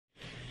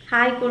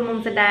Hi cool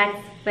moms and dads,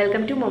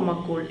 welcome to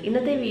MommaCool.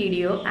 ഇന്നത്തെ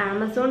video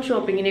Amazon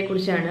ഷോപ്പിങ്ങിനെ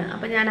കുറിച്ചാണ്.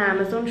 അപ്പോൾ ഞാൻ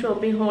ആമസോൺ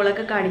ഷോപ്പിംഗ്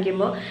ഹോളൊക്കെ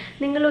കാണിക്കുമ്പോൾ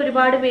നിങ്ങൾ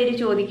ഒരുപാട് പേര്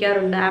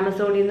ചോദിക്കാറുണ്ട്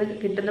ആമസോണിൽ നിന്ന്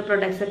കിട്ടുന്ന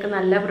പ്രൊഡക്ട്സ് ഒക്കെ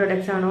നല്ല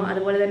പ്രൊഡക്ട്സ് ആണോ,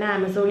 അതുപോലെ തന്നെ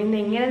ആമസോണിൽ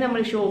നിന്ന് എങ്ങനെ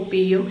നമ്മൾ ഷോപ്പ്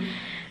ചെയ്യും,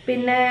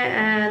 പിന്നെ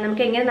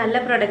നമുക്ക് എങ്ങനെ നല്ല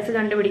പ്രൊഡക്ട്സ്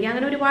കണ്ടുപിടിക്കാം,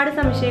 അങ്ങനെ ഒരുപാട്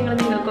സംശയങ്ങൾ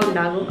നിങ്ങൾക്ക്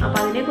ഉണ്ടാകും. അപ്പോൾ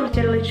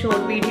അതിനെക്കുറിച്ചുള്ള ഒരു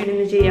ഷോർട്ട് വീഡിയോ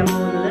ഇന്ന് ചെയ്യാൻ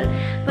പോകുന്നത്.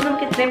 അപ്പോൾ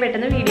നമുക്ക് എത്രയും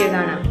പെട്ടെന്ന് വീഡിയോ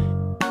കാണാം.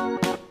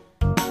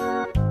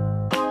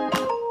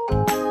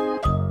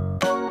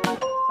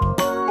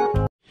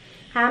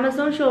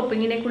 ആമസോൺ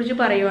ഷോപ്പിങ്ങിനെ കുറിച്ച്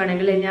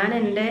പറയുവാണെങ്കിൽ ഞാൻ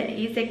എൻ്റെ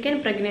ഈ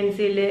സെക്കൻഡ്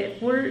പ്രഗ്നൻസിയിൽ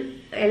ഫുൾ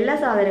എല്ലാ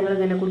സാധനങ്ങളും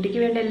തന്നെ കുട്ടിക്ക്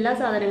വേണ്ട എല്ലാ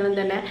സാധനങ്ങളും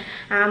തന്നെ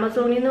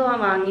ആമസോണിൽ നിന്ന്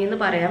വാങ്ങിയെന്ന്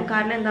പറയാം.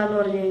 കാരണം എന്താണെന്ന്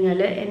പറഞ്ഞു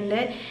കഴിഞ്ഞാൽ എൻ്റെ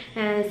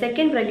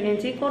സെക്കൻഡ്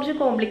പ്രഗ്നൻസി കുറച്ച്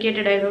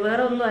കോംപ്ലിക്കേറ്റഡ് ആയിരുന്നു.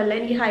 വേറെ ഒന്നുമല്ല,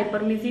 എനിക്ക്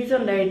ഹൈപ്പർ മിസീസ്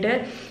ഉണ്ടായിട്ട്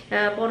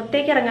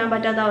പുറത്തേക്ക് ഇറങ്ങാൻ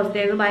പറ്റാത്ത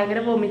അവസ്ഥയായിരുന്നു.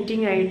 ഭയങ്കര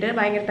വൊമിറ്റിംഗ് ആയിട്ട്,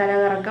 ഭയങ്കര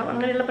തലകറക്കം,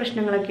 അങ്ങനെയുള്ള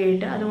പ്രശ്നങ്ങളൊക്കെ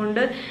ആയിട്ട്.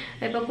 അതുകൊണ്ട്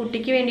ഇപ്പോൾ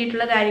കുട്ടിക്ക്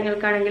വേണ്ടിയിട്ടുള്ള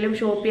കാര്യങ്ങൾക്കാണെങ്കിലും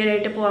ഷോപ്പ്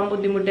ചെയ്യാനായിട്ട് പോകാൻ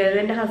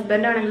ബുദ്ധിമുട്ടായിരുന്നു. എൻ്റെ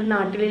ഹസ്ബൻഡ് ആണെങ്കിലും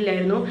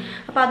നാട്ടിലില്ലായിരുന്നു.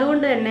 അപ്പോൾ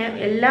അതുകൊണ്ട് തന്നെ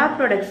എല്ലാ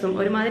പ്രൊഡക്ട്സും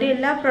ഒരുമാതിരി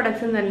എല്ലാ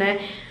പ്രൊഡക്ട്സും തന്നെ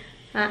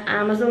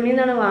ആമസോണിൽ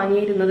നിന്നാണ്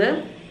വാങ്ങിയിരുന്നത്.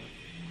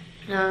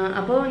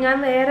 അപ്പോൾ ഞാൻ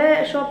വേറെ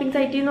ഷോപ്പിംഗ്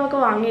സൈറ്റിൽ നിന്നൊക്കെ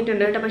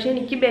വാങ്ങിയിട്ടുണ്ട് കേട്ടോ. പക്ഷേ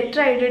എനിക്ക് ബെറ്റർ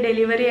ആയിട്ട്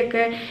ഡെലിവറി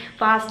ഒക്കെ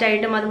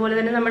ഫാസ്റ്റായിട്ടും അതുപോലെ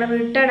തന്നെ നമ്മുടെ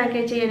റിട്ടേൺ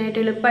ഒക്കെ ചെയ്യാനായിട്ട്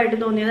എളുപ്പമായിട്ട്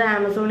തോന്നിയത്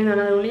ആമസോണിൽ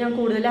നിന്നാണ്. അതുകൊണ്ട് ഞാൻ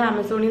കൂടുതൽ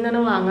ആമസോണിൽ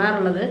നിന്നാണ്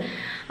വാങ്ങാറുള്ളത്.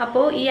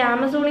 അപ്പോൾ ഈ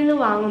ആമസോണിൽ നിന്ന്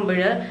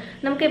വാങ്ങുമ്പോൾ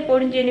നമുക്ക്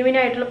എപ്പോഴും ജെന്യുവിൻ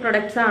ആയിട്ടുള്ള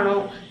പ്രൊഡക്ട്സ് ആണോ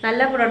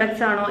നല്ല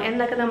പ്രൊഡക്ട്സ് ആണോ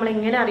എന്നൊക്കെ നമ്മൾ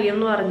എങ്ങനെ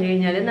അറിയുമെന്ന് പറഞ്ഞു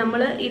കഴിഞ്ഞാൽ,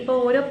 നമ്മൾ ഇപ്പോൾ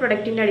ഓരോ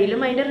പ്രൊഡക്റ്റിൻ്റെ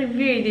അടിയിലും അതിൻ്റെ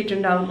റിവ്യൂ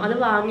എഴുതിയിട്ടുണ്ടാകും, അത്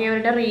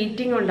വാങ്ങിയവരുടെ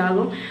റേറ്റിംഗ്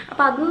ഉണ്ടാകും.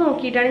 അപ്പോൾ അത്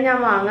നോക്കിയിട്ടാണ് ഞാൻ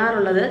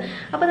വാങ്ങാറുള്ളത്.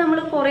 അപ്പോൾ നമ്മൾ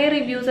കുറേ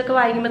റിവ്യൂസൊക്കെ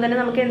വായിക്കുമ്പോൾ തന്നെ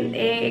നമുക്ക്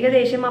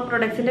ഏകദേശം ആ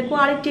പ്രൊഡക്ട്സിൻ്റെ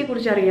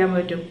ക്വാളിറ്റിയെക്കുറിച്ച് അറിയാൻ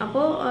പറ്റും.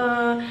 അപ്പോൾ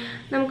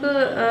നമുക്ക്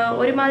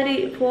ഒരുമാതിരി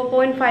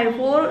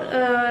 4.54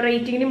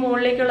 റേറ്റിങ്ങിന്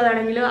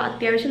മുകളിലേക്കുള്ളതാണെങ്കിൽ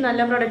അത്യാവശ്യം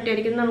നല്ല പ്രൊഡക്റ്റ്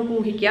ആയിരിക്കും നമുക്ക്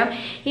ഊഹിക്കാം.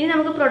 ഇനി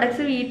നമുക്ക്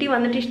പ്രൊഡക്ട്സ് വീട്ടിൽ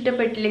വന്നിട്ട്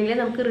ഇഷ്ടപ്പെട്ടില്ലെങ്കിൽ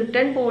നമുക്ക്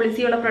റിട്ടേൺ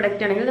പോളിസിയുള്ള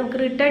പ്രൊഡക്റ്റ് ആണെങ്കിൽ നമുക്ക്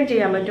റിട്ടേൺ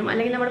ചെയ്യാൻ പറ്റും,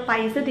 അല്ലെങ്കിൽ നമ്മുടെ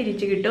പൈസ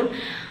തിരിച്ചു കിട്ടും.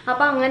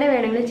 അപ്പോൾ അങ്ങനെ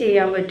വേണമെങ്കിൽ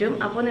ചെയ്യാൻ പറ്റും.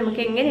 അപ്പോൾ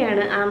നമുക്ക്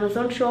എങ്ങനെയാണ്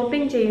ആമസോൺ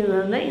ഷോപ്പിംഗ്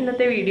ചെയ്യുന്നതെന്ന്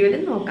ഇന്നത്തെ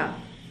വീഡിയോയിൽ നോക്കാം.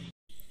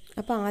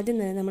 അപ്പോൾ ആദ്യം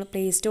തന്നെ നമ്മൾ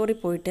പ്ലേ സ്റ്റോറിൽ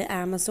പോയിട്ട്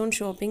ആമസോൺ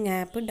ഷോപ്പിംഗ്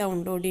ആപ്പ്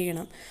ഡൗൺലോഡ്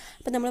ചെയ്യണം.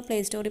 അപ്പോൾ നമ്മൾ പ്ലേ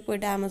സ്റ്റോറിൽ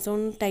പോയിട്ട് ആമസോൺ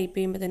ടൈപ്പ്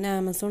ചെയ്യുമ്പോൾ തന്നെ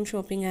ആമസോൺ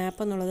ഷോപ്പിംഗ്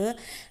ആപ്പ് എന്നുള്ളത്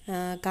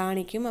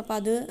കാണിക്കും. അപ്പോൾ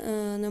അത്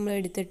നമ്മൾ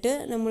എടുത്തിട്ട്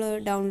നമ്മൾ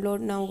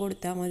ഡൗൺലോഡ് നൗ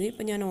കൊടുത്താൽ മതി.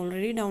 ഇപ്പോൾ ഞാൻ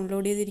ഓൾറെഡി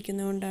ഡൗൺലോഡ്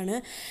ചെയ്തിരിക്കുന്നതുകൊണ്ടാണ്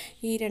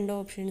ഈ രണ്ട്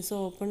ഓപ്ഷൻസ്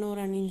ഓപ്പൺ ഓർ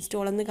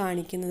അൺഇൻസ്റ്റാൾ എന്ന്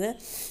കാണിക്കുന്നത്.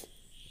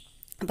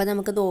 അപ്പോൾ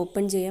നമുക്കത്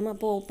ഓപ്പൺ ചെയ്യാം.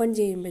 അപ്പോൾ ഓപ്പൺ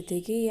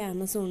ചെയ്യുമ്പോഴത്തേക്ക് ഈ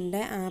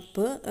ആമസോണിൻ്റെ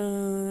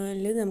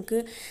ആപ്പിൽ നമുക്ക്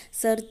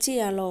സെർച്ച്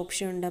ചെയ്യാനുള്ള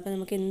ഓപ്ഷൻ ഉണ്ട്. അപ്പോൾ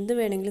നമുക്ക് എന്ത്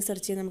വേണമെങ്കിലും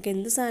സെർച്ച് ചെയ്യാം. നമുക്ക്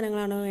എന്ത്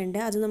സാധനങ്ങളാണോ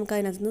വേണ്ടത് അത് നമുക്ക്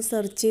അതിനകത്ത് നിന്ന്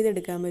സെർച്ച്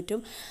ചെയ്തെടുക്കാൻ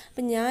പറ്റും.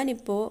 അപ്പോൾ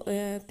ഞാനിപ്പോൾ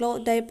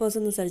ക്ലോത്ത് ഡയപ്പേഴ്സ്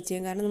ഒന്ന് സെർച്ച്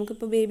ചെയ്യാം. കാരണം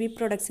നമുക്കിപ്പോൾ ബേബി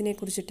പ്രൊഡക്ട്സിനെ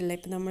കുറിച്ചിട്ടല്ലേ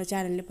ഇപ്പോൾ നമ്മുടെ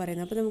ചാനലിൽ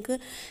പറയുന്നത്. അപ്പോൾ നമുക്ക്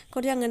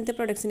കുറച്ച് അങ്ങനത്തെ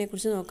പ്രൊഡക്ട്സിനെ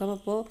കുറിച്ച് നോക്കാം.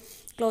 അപ്പോൾ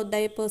ക്ലോത്ത്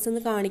ഡയപ്പേഴ്സ്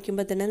എന്ന്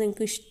കാണിക്കുമ്പോൾ തന്നെ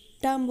നിങ്ങൾക്ക്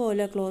ഇഷ്ടം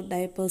പോലെ ക്ലോത്ത്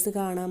ഡയപ്പേഴ്സ്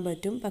കാണാൻ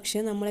പറ്റും. പക്ഷേ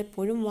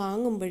നമ്മളെപ്പോഴും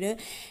വാങ്ങുമ്പോൾ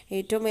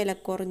ഏറ്റവും വില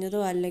കുറഞ്ഞതോ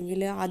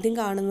അല്ലെങ്കിൽ ആദ്യം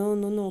കാണുന്നതോ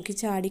ഒന്നും നോക്കി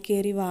ചാടി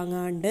കയറി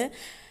വാങ്ങാണ്ട്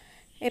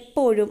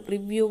എപ്പോഴും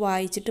റിവ്യൂ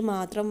വായിച്ചിട്ട്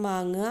മാത്രം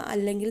വാങ്ങുക.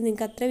 അല്ലെങ്കിൽ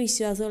നിങ്ങൾക്ക് അത്ര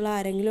വിശ്വാസമുള്ള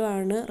ആരെങ്കിലും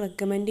ആണ്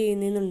റെക്കമെൻഡ്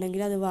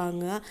ചെയ്യുന്നതെന്നുണ്ടെങ്കിൽ അത്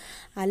വാങ്ങുക.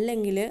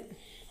 അല്ലെങ്കിൽ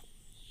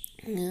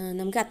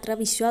നമുക്ക് അത്ര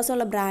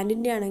വിശ്വാസമുള്ള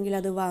ബ്രാൻഡിൻ്റെ ആണെങ്കിൽ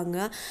അത്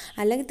വാങ്ങുക.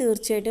 അല്ലെങ്കിൽ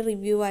തീർച്ചയായിട്ടും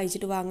റിവ്യൂ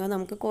വായിച്ചിട്ട് വാങ്ങുക.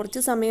 നമുക്ക് കുറച്ച്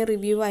സമയം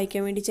റിവ്യൂ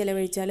വായിക്കാൻ വേണ്ടി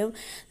ചിലവഴിച്ചാലും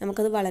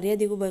നമുക്കത്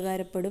വളരെയധികം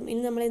ഉപകാരപ്പെടും.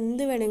 ഇനി നമ്മൾ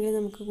എന്ത് വേണമെങ്കിലും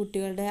നമുക്ക്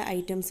കുട്ടികളുടെ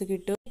ഐറ്റംസ്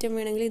കിട്ടും. ഐറ്റം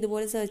വേണമെങ്കിൽ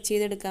ഇതുപോലെ സെർച്ച്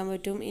ചെയ്തെടുക്കാൻ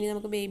പറ്റും. ഇനി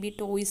നമുക്ക് ബേബി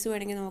ടോയ്സ്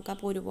വേണമെങ്കിൽ നോക്കാം.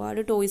 അപ്പോൾ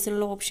ഒരുപാട്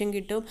ടോയ്സിനുള്ള ഓപ്ഷൻ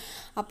കിട്ടും.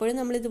 അപ്പോഴും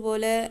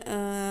നമ്മളിതുപോലെ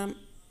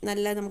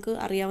നല്ല നമുക്ക്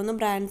അറിയാവുന്ന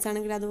ബ്രാൻഡ്സ്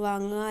ആണെങ്കിൽ അത്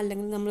വാങ്ങുക,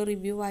 അല്ലെങ്കിൽ നമ്മൾ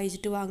റിവ്യൂ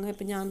വായിച്ചിട്ട് വാങ്ങുക.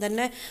 ഇപ്പം ഞാൻ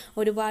തന്നെ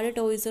ഒരുപാട്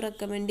ടോയ്സ്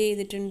റെക്കമെൻഡ്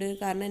ചെയ്തിട്ടുണ്ട്.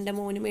 കാരണം എൻ്റെ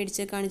മോന്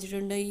മേടിച്ച്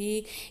കാണിച്ചിട്ടുണ്ട്. ഈ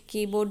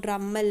കീബോർഡ്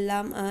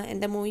ഡ്രമ്മെല്ലാം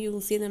എൻ്റെ മോൻ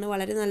യൂസ് ചെയ്യുന്നുണ്ട്,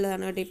 വളരെ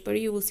നല്ലതാണ് കേട്ടോ.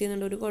 ഇപ്പോഴും യൂസ്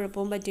ചെയ്യുന്നുണ്ട്, ഒരു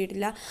കുഴപ്പവും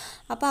പറ്റിയിട്ടില്ല.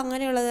 അപ്പോൾ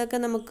അങ്ങനെയുള്ളതൊക്കെ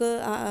നമുക്ക്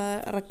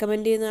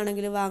റെക്കമെൻഡ്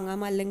ചെയ്യുന്നതാണെങ്കിൽ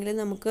വാങ്ങാം. അല്ലെങ്കിൽ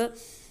നമുക്ക്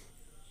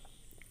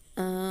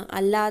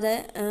അല്ലാതെ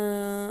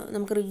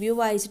നമുക്ക് റിവ്യൂ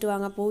വായിച്ചിട്ട്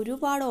വാങ്ങാം. അപ്പോൾ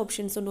ഒരുപാട്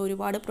ഓപ്ഷൻസ് ഉണ്ട്,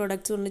 ഒരുപാട്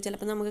പ്രൊഡക്ട്സ് ഉണ്ട്.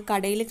 ചിലപ്പോൾ നമുക്ക്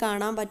കടയിൽ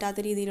കാണാൻ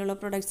പറ്റാത്ത രീതിയിലുള്ള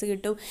പ്രൊഡക്ട്സ്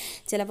കിട്ടും.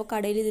 ചിലപ്പോൾ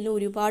കടയിൽ ഇതിൽ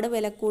ഒരുപാട്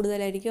വില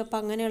കൂടുതലായിരിക്കും. അപ്പോൾ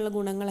അങ്ങനെയുള്ള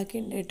ഗുണങ്ങളൊക്കെ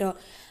ഉണ്ട് കേട്ടോ.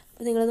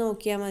 അപ്പോൾ നിങ്ങൾ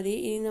നോക്കിയാൽ മതി.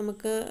 ഇനി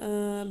നമുക്ക്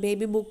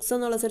ബേബി ബുക്സ്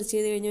എന്നുള്ള സെർച്ച്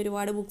ചെയ്ത് കഴിഞ്ഞാൽ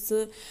ഒരുപാട് ബുക്സ്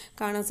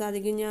കാണാൻ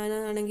സാധിക്കും.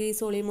 ഞാനാണെങ്കിൽ ഈ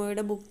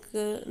സോളിമോയുടെ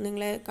ബുക്ക്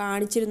നിങ്ങളെ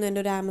കാണിച്ചിരുന്നു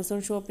എൻ്റെ ഒരു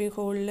ആമസോൺ ഷോപ്പിംഗ്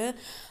ഹോളിൽ.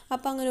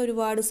 അപ്പോൾ അങ്ങനെ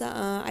ഒരുപാട്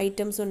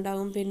ഐറ്റംസ്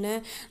ഉണ്ടാകും. പിന്നെ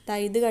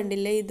ഇത്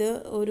കണ്ടില്ലേ, ഇത്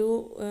ഒരു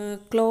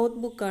ക്ലോത്ത്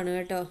ബുക്കാണ്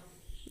കേട്ടോ.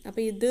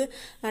 അപ്പോൾ ഇത്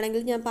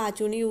ആണെങ്കിൽ ഞാൻ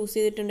പാച്ചൂണി യൂസ്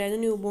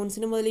ചെയ്തിട്ടുണ്ടായിരുന്നു. ന്യൂ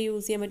ബോൺസിന് മുതൽ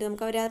യൂസ് ചെയ്യാൻ പറ്റും.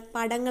 നമുക്ക് അവരെ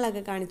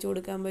പടങ്ങളൊക്കെ കാണിച്ചു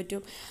കൊടുക്കാൻ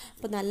പറ്റും.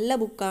 അപ്പോൾ നല്ല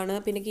ബുക്കാണ്.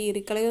 പിന്നെ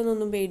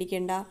കീറിക്കളയൊന്നും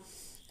പേടിക്കേണ്ട.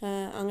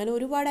 അങ്ങനെ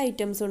ഒരുപാട്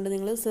ഐറ്റംസ് ഉണ്ട്.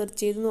 നിങ്ങൾ സെർച്ച്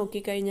ചെയ്ത്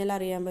നോക്കിക്കഴിഞ്ഞാൽ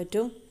അറിയാൻ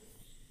പറ്റും.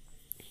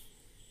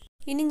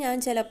 ഇനി ഞാൻ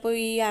ചിലപ്പോൾ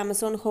ഈ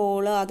ആമസോൺ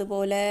ഹോള്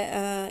അതുപോലെ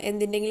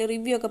എന്തിൻ്റെങ്കിലും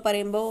റിവ്യൂ ഒക്കെ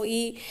പറയുമ്പോൾ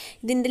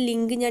ഇതിൻ്റെ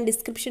ലിങ്ക് ഞാൻ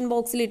ഡിസ്ക്രിപ്ഷൻ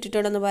ബോക്സിൽ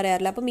ഇട്ടിട്ടുണ്ടെന്ന്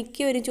പറയാറില്ല. അപ്പോൾ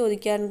മിക്കവരും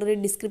ചോദിക്കാറുണ്ട്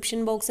ഡിസ്ക്രിപ്ഷൻ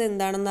ബോക്സ്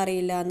എന്താണെന്ന്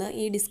അറിയില്ല എന്ന്.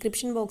 ഈ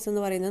ഡിസ്ക്രിപ്ഷൻ ബോക്സ്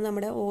എന്ന് പറയുന്നത്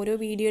നമ്മുടെ ഓരോ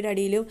വീഡിയോയുടെ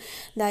അടിയിലും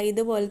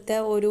ഇതുപോലത്തെ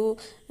ഒരു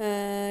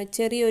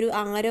ചെറിയൊരു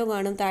ആരോ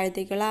കാണും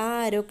താഴത്തേക്കുള്ള. ആ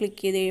ആരോ ക്ലിക്ക്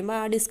ചെയ്ത് കഴിയുമ്പോൾ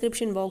ആ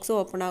ഡിസ്ക്രിപ്ഷൻ ബോക്സ്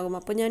ഓപ്പൺ ആകും.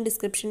 അപ്പോൾ ഞാൻ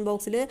ഡിസ്ക്രിപ്ഷൻ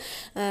ബോക്സിൽ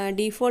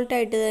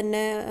ഡീഫോൾട്ടായിട്ട്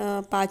തന്നെ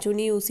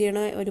പാച്ചൂണി യൂസ് ചെയ്യണ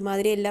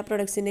ഒരുമാതിരി എല്ലാ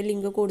പ്രൊഡക്ട്സിൻ്റെ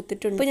ലിങ്ക്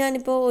കൊടുത്തിട്ടുണ്ട്. ഇപ്പോൾ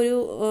ഞാനിപ്പോൾ ഒരു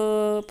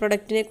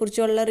പ്രൊഡക്റ്റിനെ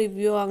കുറിച്ചുള്ള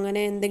റിവ്യൂ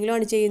അങ്ങനെ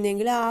എന്തെങ്കിലുമാണ്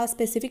ചെയ്യുന്നതെങ്കിൽ ആ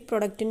സ്പെസിഫിക്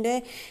പ്രൊഡക്റ്റിൻ്റെ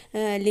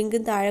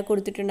ലിങ്കും താഴെ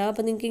കൊടുത്തിട്ടുണ്ടാകും.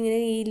 അപ്പോൾ നിങ്ങൾക്ക് ഇങ്ങനെ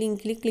ഈ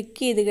ലിങ്കിൽ ക്ലിക്ക്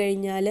ചെയ്ത്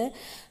കഴിഞ്ഞാൽ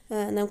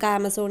നമുക്ക്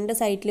ആമസോണിൻ്റെ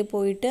സൈറ്റിൽ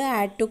പോയിട്ട്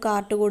ആഡ് ടു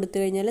കാർട്ട് കൊടുത്തു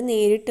കഴിഞ്ഞാൽ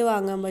നേരിട്ട്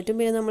വാങ്ങാൻ പറ്റും.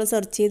 പിന്നെ നമ്മൾ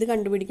സെർച്ച് ചെയ്ത്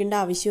കണ്ടുപിടിക്കേണ്ട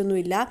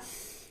ആവശ്യമൊന്നുമില്ല.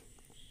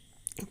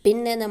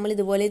 പിന്നെ നമ്മൾ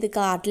ഇതുപോലെ ഇത്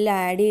കാർട്ടിൽ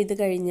ആഡ് ചെയ്ത്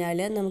കഴിഞ്ഞാൽ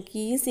നമുക്ക്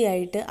ഈസി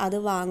ആയിട്ട് അത്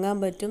വാങ്ങാൻ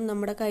പറ്റും.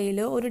 നമ്മുടെ കയ്യിൽ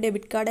ഒരു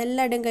ഡെബിറ്റ് കാർഡ്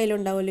എല്ലാവരുടെയും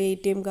കയ്യിലുണ്ടാവുമല്ലോ,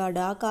 ATM കാർഡ്.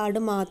 ആ കാർഡ്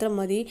മാത്രം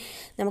മതി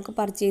നമുക്ക്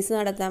പർച്ചേസ്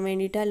നടത്താൻ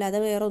വേണ്ടിയിട്ട്,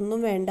 അല്ലാതെ വേറെ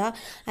ഒന്നും വേണ്ട.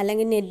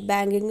 അല്ലെങ്കിൽ നെറ്റ്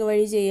ബാങ്കിങ്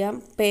വഴി ചെയ്യാം,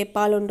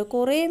 പേപ്പാലുണ്ട്,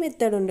 കുറേ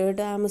മെത്തേഡുണ്ട്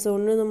കേട്ടോ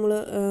ആമസോണിന് നമ്മൾ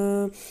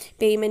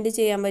പേയ്മെൻറ്റ്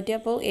ചെയ്യാൻ പറ്റും.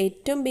 അപ്പോൾ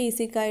ഏറ്റവും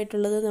ബേസിക്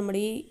ആയിട്ടുള്ളത്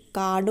നമ്മുടെ ഈ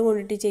കാർഡ്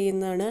കൊണ്ടിട്ട്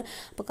ചെയ്യുന്നതാണ്.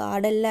 അപ്പോൾ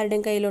കാർഡ്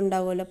എല്ലാവരുടെയും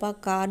കയ്യിലുണ്ടാവുമല്ലോ, അപ്പോൾ ആ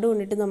കാർഡ്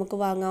കൊണ്ടിട്ട് നമുക്ക്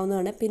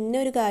വാങ്ങാവുന്നതാണ്. പിന്നെ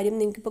ഒരു കാര്യം,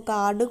 നിങ്ങൾക്കിപ്പോൾ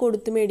കാർഡ്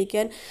കൊടുത്ത്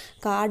മേടിക്കാൻ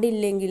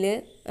കാർഡില്ലെങ്കിൽ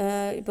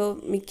ഇപ്പോൾ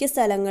മിക്ക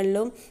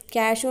സ്ഥലങ്ങളിലും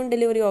ക്യാഷ് ഓൺ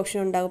ഡെലിവറി ഓപ്ഷൻ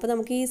ഉണ്ടാകും. അപ്പോൾ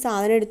നമുക്ക് ഈ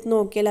സാധനം എടുത്ത്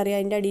നോക്കിയാൽ അറിയാം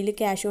അതിൻ്റെ അടിയിൽ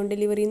ക്യാഷ് ഓൺ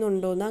ഡെലിവറി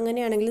എന്നുണ്ടോയെന്ന്.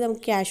 അങ്ങനെയാണെങ്കിൽ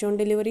നമുക്ക് ക്യാഷ് ഓൺ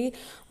ഡെലിവറി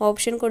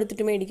ഓപ്ഷൻ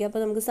കൊടുത്തിട്ട് മേടിക്കാം.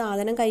 അപ്പോൾ നമുക്ക്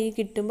സാധനം കയ്യിൽ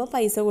കിട്ടുമ്പോൾ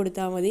പൈസ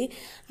കൊടുത്താൽ മതി.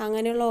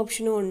 അങ്ങനെയുള്ള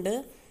ഓപ്ഷനും ഉണ്ട്.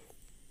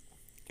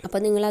 അപ്പോൾ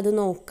നിങ്ങളത്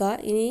നോക്കുക.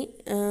 ഇനി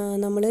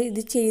നമ്മൾ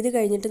ഇത് ചെയ്ത്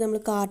കഴിഞ്ഞിട്ട് നമ്മൾ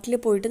കാർട്ടിൽ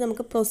പോയിട്ട്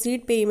നമുക്ക്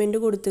പ്രൊസീഡ് പേയ്മെൻറ്റ്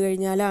കൊടുത്തു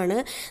കഴിഞ്ഞാലാണ്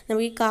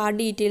നമുക്ക് ഈ കാർഡ്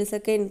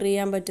ഡീറ്റെയിൽസൊക്കെ എൻ്റർ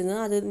ചെയ്യാൻ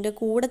പറ്റുന്നത്. അതിൻ്റെ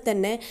കൂടെ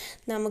തന്നെ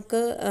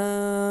നമുക്ക്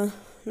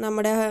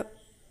നമ്മുടെ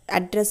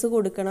അഡ്രസ്സ്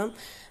കൊടുക്കണം.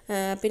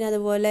 പിന്നെ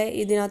അതുപോലെ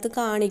ഇതിനകത്ത്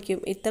കാണിക്കും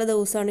ഇത്ര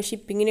ദിവസമാണ്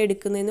ഷിപ്പിങ്ങിന്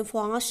എടുക്കുന്നതെന്ന്.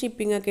 ഫാസ്റ്റ്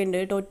ഷിപ്പിംഗ് ഒക്കെ ഉണ്ട്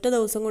കേട്ടോ, ഒറ്റ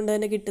ദിവസം കൊണ്ട്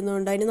തന്നെ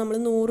കിട്ടുന്നതുകൊണ്ട്. അതിന് നമ്മൾ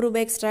 100 രൂപ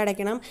എക്സ്ട്രാ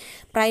അടയ്ക്കണം.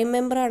 പ്രൈം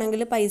മെമ്പർ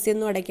ആണെങ്കിൽ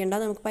പൈസയൊന്നും അടയ്ക്കേണ്ട,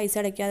 നമുക്ക് പൈസ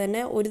അടയ്ക്കാതെ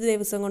തന്നെ ഒരു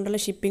ദിവസം കൊണ്ടുള്ള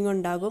ഷിപ്പിംഗ്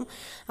ഉണ്ടാകും.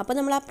 അപ്പോൾ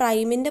നമ്മൾ ആ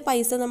പ്രൈമിൻ്റെ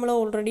പൈസ നമ്മൾ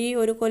ഓൾറെഡി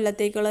ഒരു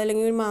കൊല്ലത്തേക്കുള്ള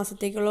അല്ലെങ്കിൽ ഒരു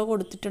മാസത്തേക്കുള്ള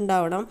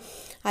കൊടുത്തിട്ടുണ്ടാവണം.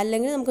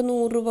 അല്ലെങ്കിൽ നമുക്ക്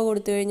 100 രൂപ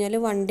കൊടുത്തു കഴിഞ്ഞാൽ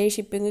 1 ഡേ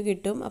ഷിപ്പിംഗ്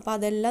കിട്ടും. അപ്പോൾ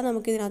അതെല്ലാം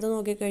നമുക്ക് ഇതിനകത്ത്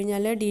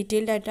നോക്കിക്കഴിഞ്ഞാൽ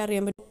ഡീറ്റെയിൽഡ് ആയിട്ട്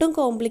അറിയാൻ പറ്റും. ഒട്ടും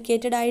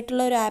കോംപ്ലിക്കേറ്റഡ്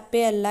ആയിട്ടുള്ള ഒരു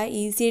ആപ്പേ അല്ല,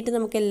 ഈസി ആയിട്ട്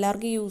നമുക്ക്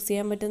എല്ലാവർക്കും യൂസ്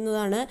ചെയ്യാൻ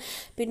പറ്റുന്നതാണ്.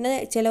 പിന്നെ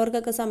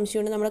ചിലവർക്കൊക്കെ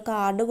സംശയമുണ്ട്, നമ്മുടെ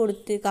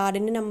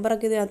കാർഡിൻ്റെ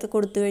നമ്പറൊക്കെ ഇതിനകത്ത്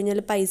കൊടുത്തു കഴിഞ്ഞാൽ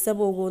പൈസ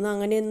പോകുമെന്ന്.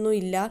 അങ്ങനെയൊന്നും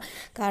ഇല്ല.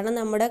 കാരണം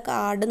നമ്മുടെ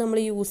കാർഡ് നമ്മൾ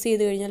യൂസ്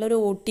ചെയ്ത് കഴിഞ്ഞാൽ ഒരു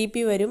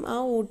OTP വരും. ആ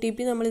OTP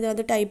നമ്മൾ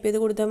ഇതിനകത്ത് ടൈപ്പ് ചെയ്ത്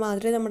കൊടുത്താൽ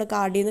മാത്രമേ നമ്മുടെ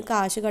കാർഡിൽ നിന്ന്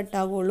കാശ്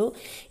കട്ടാവുകയുള്ളൂ.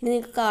 ഇനി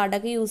നിങ്ങൾക്ക്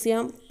കാർഡൊക്കെ യൂസ്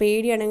ചെയ്യാൻ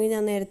പേടിയാണെങ്കിൽ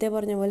ഞാൻ നേരത്തെ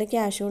പറഞ്ഞ പോലെ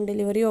cash on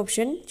delivery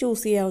option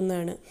choose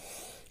ചെയ്യാവുന്നതാണ്.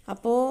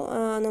 അപ്പോൾ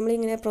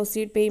നമ്മളിങ്ങനെ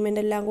പ്രൊസീഡ്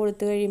പേയ്മെൻ്റ് എല്ലാം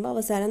കൊടുത്തു കഴിയുമ്പോൾ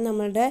അവസാനം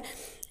നമ്മളുടെ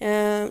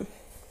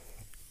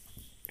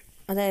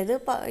അതായത്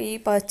ഈ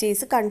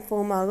പർച്ചേസ്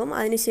കൺഫേം ആകും.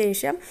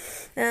 അതിനുശേഷം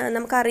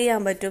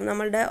നമുക്കറിയാൻ പറ്റും,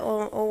 നമ്മളുടെ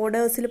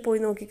ഓർഡേഴ്സിൽ പോയി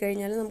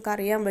നോക്കിക്കഴിഞ്ഞാൽ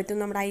നമുക്കറിയാൻ പറ്റും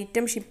നമ്മുടെ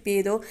ഐറ്റം ഷിപ്പ്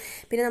ചെയ്തോ.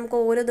 പിന്നെ നമുക്ക്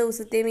ഓരോ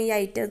ദിവസത്തെയും ഈ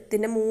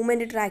ഐറ്റത്തിൻ്റെ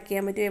മൂവ്മെൻറ്റ് ട്രാക്ക്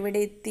ചെയ്യാൻ പറ്റും,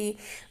 എവിടെ എത്തി,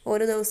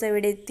 ഓരോ ദിവസം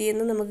എവിടെ എത്തി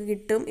എന്ന് നമുക്ക്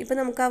കിട്ടും. ഇപ്പോൾ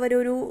നമുക്ക്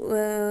അവരൊരു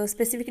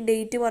സ്പെസിഫിക്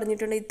ഡേറ്റ്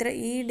പറഞ്ഞിട്ടുണ്ട്,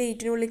 ഈ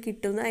ഡേറ്റിനുള്ളിൽ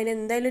കിട്ടും. അതിന്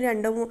എന്തായാലും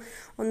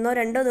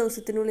 1-2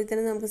 ദിവസത്തിനുള്ളിൽ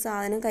തന്നെ നമുക്ക്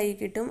സാധനം കയ്യിൽ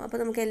കിട്ടും. അപ്പോൾ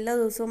നമുക്ക് എല്ലാ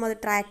ദിവസവും അത്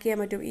ട്രാക്ക് ചെയ്യാൻ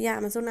പറ്റും. ഈ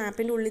ആമസോൺ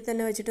ആപ്പിൻ്റെ ഉള്ളിൽ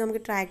തന്നെ വെച്ചിട്ട്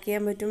നമുക്ക് ട്രാക്ക്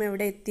ചെയ്യാൻ പറ്റും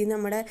എവിടെ എത്തി,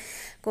 നമ്മുടെ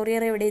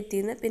കൊറിയർ എവിടെ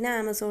എത്തിയെന്ന്. പിന്നെ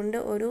ആമസോണിൻ്റെ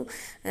ഒരു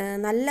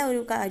നല്ല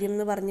ഒരു കാര്യം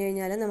എന്ന് പറഞ്ഞു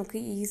കഴിഞ്ഞാൽ നമുക്ക്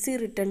ഈസി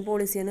റിട്ടേൺ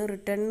പോളിസിയാണ്.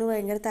 റിട്ടേണിന്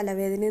ഭയങ്കര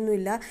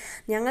തലവേദനയൊന്നുമില്ല.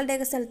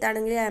 ഞങ്ങളുടെയൊക്കെ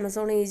സ്ഥലത്താണെങ്കിൽ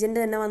ആമസോൺ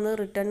ഏജൻറ്റ് തന്നെ വന്ന്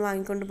റിട്ടേൺ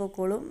വാങ്ങിക്കൊണ്ട്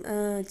പോയിക്കോളും.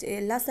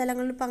 എല്ലാ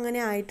സ്ഥലങ്ങളിലും ഇപ്പം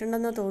അങ്ങനെ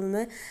ആയിട്ടുണ്ടെന്നാണ്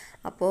തോന്നുന്നത്.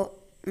 അപ്പോൾ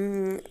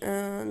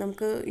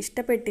നമുക്ക്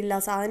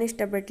സാധനം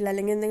ഇഷ്ടപ്പെട്ടില്ല,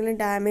 അല്ലെങ്കിൽ എന്തെങ്കിലും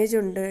ഡാമേജ്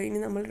ഉണ്ട്, ഇനി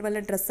നമ്മൾ വല്ല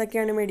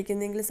ഡ്രസ്സൊക്കെയാണ്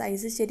മേടിക്കുന്നതെങ്കിൽ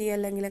സൈസ്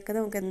ശരിയല്ലെങ്കിലൊക്കെ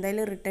നമുക്ക്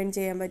എന്തായാലും റിട്ടേൺ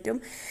ചെയ്യാൻ പറ്റും.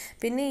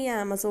 പിന്നെ ഈ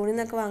ആമസോണിൽ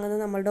നിന്നൊക്കെ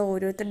വാങ്ങുന്നത് നമ്മളുടെ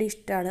ഓരോരുത്തരുടെ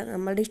ഇഷ്ടമാണ്.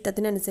 നമ്മളുടെ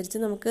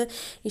ഇഷ്ടത്തിനനുസരിച്ച് നമുക്ക്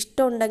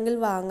ഇഷ്ടമുണ്ടെങ്കിൽ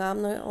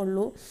വാങ്ങാമെന്നേ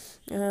ഉള്ളൂ.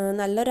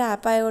 നല്ലൊരു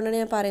ആപ്പായതുകൊണ്ടാണ്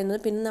ഞാൻ പറയുന്നത്.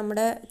 പിന്നെ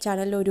നമ്മുടെ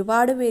ചാനലിൽ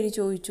ഒരുപാട് പേര്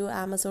ചോദിച്ചു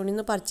ആമസോണിൽ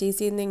നിന്ന് പർച്ചേസ്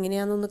ചെയ്യുന്നത്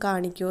എങ്ങനെയാണെന്നൊന്ന്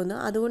കാണിക്കുമെന്ന്.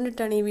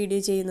 അതുകൊണ്ടിട്ടാണ് ഈ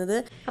വീഡിയോ ചെയ്യുന്നത്.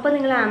 അപ്പോൾ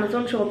നിങ്ങൾ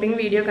ആമസോൺ ഷോപ്പിംഗ്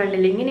വീഡിയോ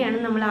കണ്ടില്ല, ഇങ്ങനെയാണ്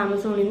നമ്മൾ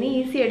ആമസോണിൽ നിന്ന്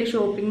ഈസി ആയിട്ട്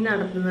ഷോപ്പിംഗ്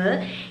നടത്തുന്നത്.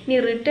 ഇനി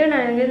റിട്ടേൺ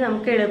ആണെങ്കിൽ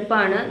നമുക്ക്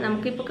എളുപ്പമാണ്.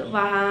 നമുക്കിപ്പോൾ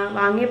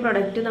വാങ്ങിയ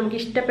പ്രൊഡക്റ്റ് നമുക്ക്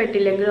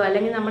ഇഷ്ടപ്പെട്ടില്ലെങ്കിലോ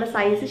അല്ലെങ്കിൽ നമ്മുടെ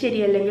സൈസ്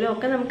ശരിയല്ലെങ്കിലോ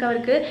ഒക്കെ നമുക്ക്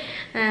അവർക്ക്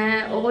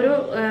ഓരോ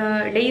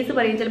ഡേയ്സ്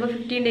പറയും. ചിലപ്പോൾ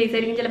 15 days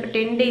ആയിരിക്കും, ചിലപ്പോൾ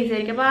 10 days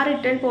ആയിരിക്കും. അപ്പോൾ ആ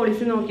റിട്ടേൺ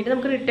പോളിസി നോക്കിയിട്ട്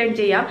നമുക്ക് റിട്ടേൺ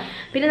ചെയ്യാം.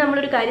 പിന്നെ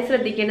നമ്മളൊരു കാര്യം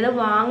ശ്രദ്ധിക്കേണ്ടത്,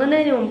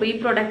 വാങ്ങുന്നതിന് മുമ്പ് ഈ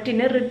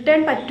പ്രൊഡക്റ്റിന് റിട്ടേൺ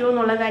പറ്റുമോ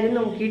എന്നുള്ള കാര്യം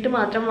നോക്കിയിട്ട്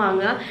മാത്രം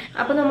വാങ്ങുക.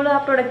 അപ്പോൾ നമ്മൾ ആ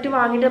പ്രൊഡക്റ്റ്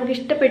വാങ്ങിയിട്ട് നമുക്ക്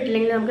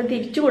ഇഷ്ടപ്പെട്ടില്ലെങ്കിൽ നമുക്ക്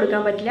തിരിച്ചു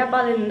കൊടുക്കാൻ പറ്റില്ല. അപ്പോൾ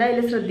അത്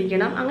എന്തായാലും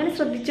ശ്രദ്ധിക്കണം. അങ്ങനെ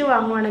ശ്രദ്ധിച്ച്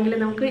വാങ്ങുവാണെങ്കിൽ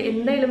നമുക്ക്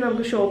എന്തായാലും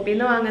നമുക്ക് ഷോപ്പിൽ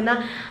നിന്ന് വാങ്ങുന്ന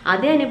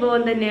അതേ അനുഭവം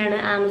അനുഭവം തന്നെയാണ്.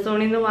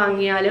 ആമസോണിൽ നിന്ന്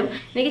വാങ്ങിയാലും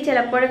എനിക്ക്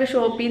ചിലപ്പോഴൊക്കെ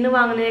ഷോപ്പിൽ നിന്ന്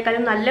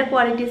വാങ്ങുന്നതിനേക്കാളും നല്ല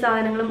ക്വാളിറ്റി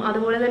സാധനങ്ങളും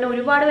അതുപോലെ തന്നെ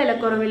ഒരുപാട്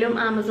വിലക്കുറവിലും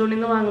ആമസോണിൽ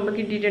നിന്ന് വാങ്ങുമ്പോൾ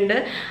കിട്ടിയിട്ടുണ്ട്.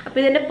 അപ്പോൾ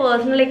ഇതെൻ്റെ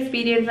പേഴ്സണൽ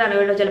എക്സ്പീരിയൻസ് ആണ്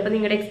കേട്ടോ. ചിലപ്പോൾ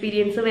നിങ്ങളുടെ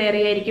എക്സ്പീരിയൻസ് വേറെ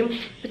ആയിരിക്കും.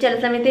 ഇപ്പോൾ ചില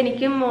സമയത്ത്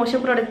എനിക്കും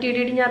മോശം പ്രൊഡക്റ്റ്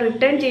കിട്ടിയിട്ട് ഞാൻ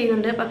റിട്ടേൺ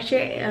ചെയ്യുന്നുണ്ട്. പക്ഷേ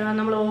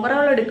നമ്മൾ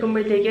ഓവറോൾ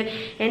എടുക്കുമ്പോഴത്തേക്ക്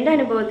എൻ്റെ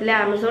അനുഭവത്തിൽ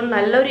ആമസോൺ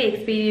നല്ലൊരു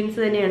എക്സ്പീരിയൻസ്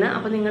തന്നെയാണ്.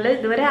 അപ്പോൾ നിങ്ങൾ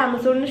ഇതുവരെ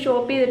ആമസോണിൽ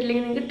ഷോപ്പ്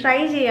ചെയ്തിട്ടില്ലെങ്കിൽ നിങ്ങൾക്ക് ട്രൈ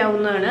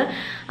ചെയ്യാവുന്നതാണ്.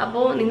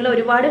 അപ്പോൾ നിങ്ങൾ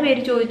ഒരുപാട്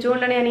പേര്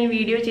ചോദിച്ചുകൊണ്ടാണ് ഞാൻ ഈ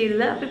വീഡിയോ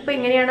ചെയ്തത്. അപ്പോൾ ഇപ്പോൾ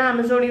എങ്ങനെയാണ്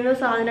ആമസോണിൽ നിന്ന്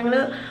സാധനങ്ങൾ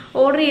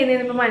ഓർഡർ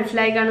ചെയ്യുന്നതെന്ന് ഇപ്പോൾ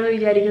മനസ്സിലായി കാണുമെന്ന്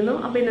വിചാരിക്കുന്നു.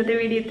 അപ്പോൾ ഇന്നത്തെ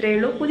വീഡിയോ ഇത്രയേ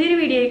ഉള്ളൂ. പുതിയൊരു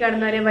വീഡിയോയിൽ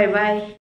കാണുന്നവരെ ബൈ ബൈ.